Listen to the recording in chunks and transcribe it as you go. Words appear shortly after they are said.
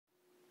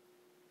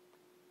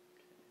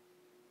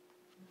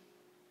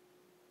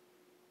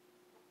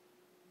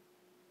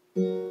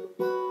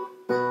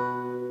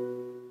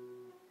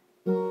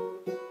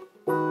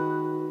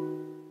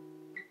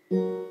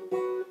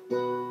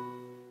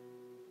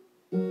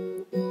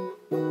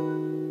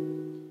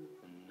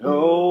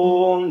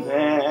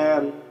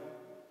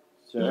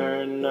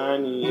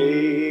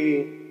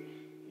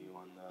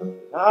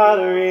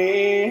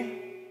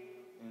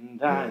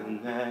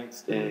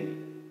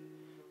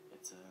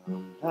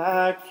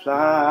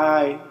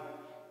fly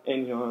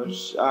in your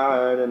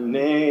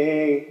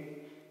Chardonnay.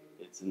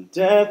 It's a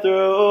death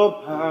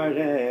row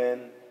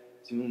pardon,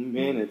 2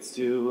 minutes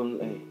too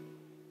late.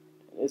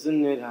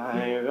 Isn't it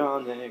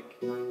ironic?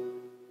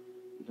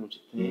 Don't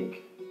you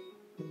think?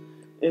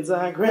 It's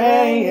like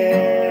rain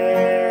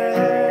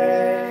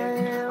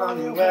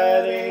on your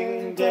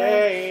wedding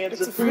day.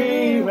 It's a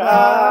free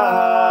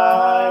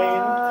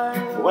ride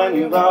when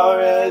you've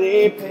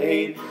already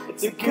paid.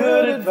 It's a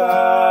good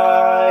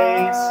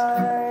advice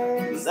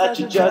that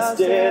you just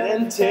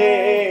didn't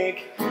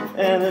take.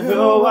 And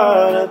who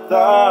would have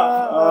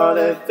thought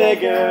it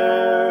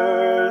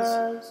figures?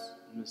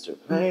 Mr.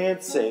 Play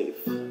It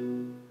Safe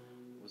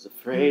was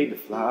afraid to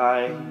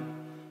fly.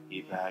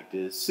 He packed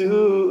his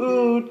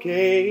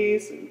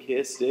suitcase and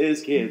kissed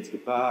his kids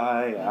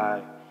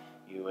goodbye.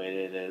 He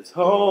waited his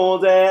whole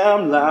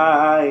damn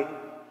life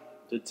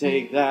to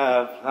take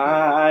that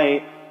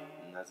flight.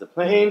 And as the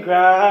plane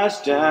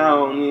crashed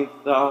down, he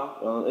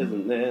thought, well,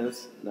 isn't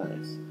this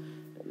nice?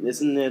 And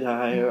isn't it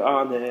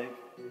ironic?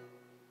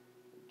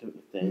 Don't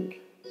you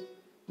think?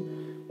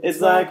 It's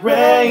like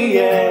rain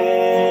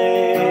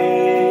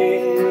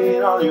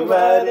on your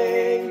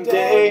wedding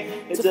day.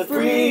 It's a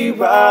free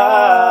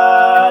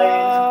ride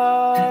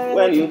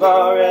when you've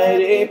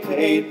already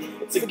paid.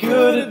 It's a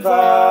good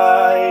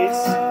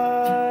advice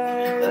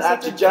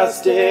that you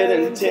just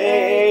didn't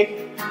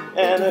take.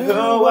 And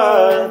who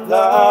would have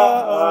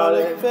thought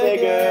it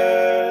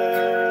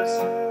figures?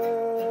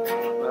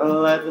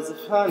 Well, life is a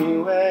funny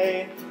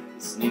way,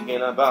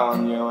 sneaking up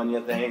on you when you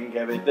think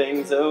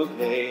everything's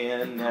okay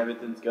and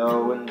everything's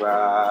going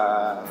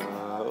right.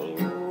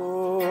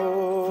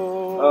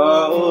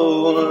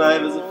 Oh,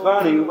 life is a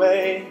funny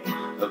way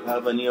of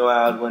helping you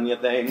out when you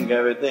think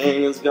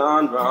everything has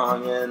gone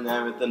wrong and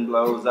everything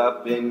blows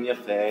up in your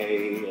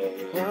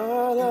face.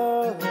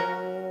 A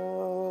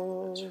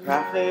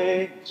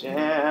traffic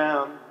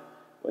jam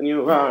when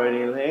you're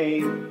already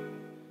late,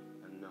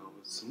 and no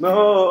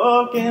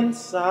smoke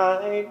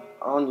inside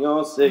on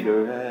your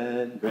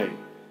cigarette break.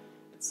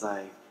 It's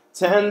like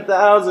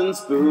 10,000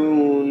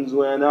 spoons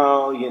when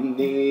all you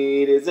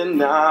need is a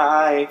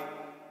knife.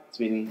 It's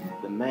meeting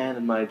the man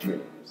of my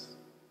dreams,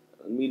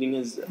 meeting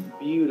his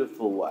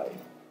beautiful wife.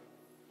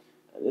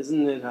 And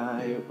isn't it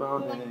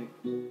ironic?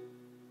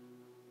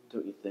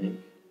 Don't you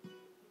think?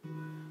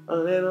 A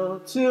little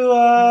too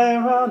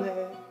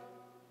ironic.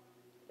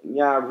 And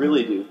yeah, I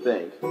really do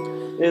think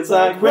it's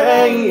like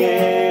rain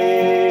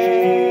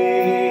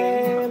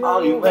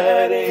on your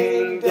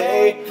wedding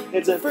day.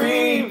 It's a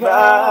free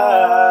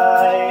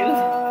ride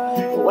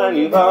when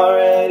you've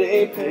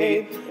already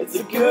paid. It's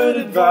a good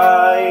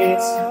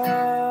advice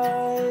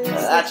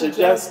that you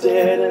just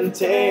didn't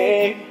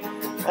take.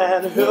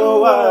 And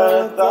who would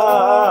have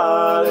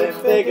thought it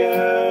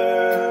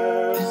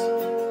figures?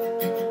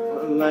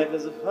 Life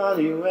is a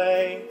funny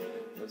way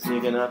of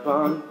sneaking up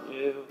on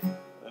you.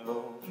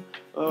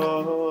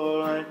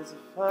 Oh, life is a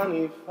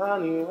funny,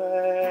 funny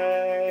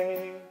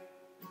way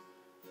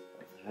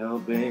of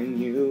helping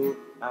you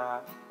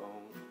out,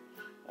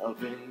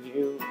 helping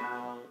you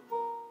out.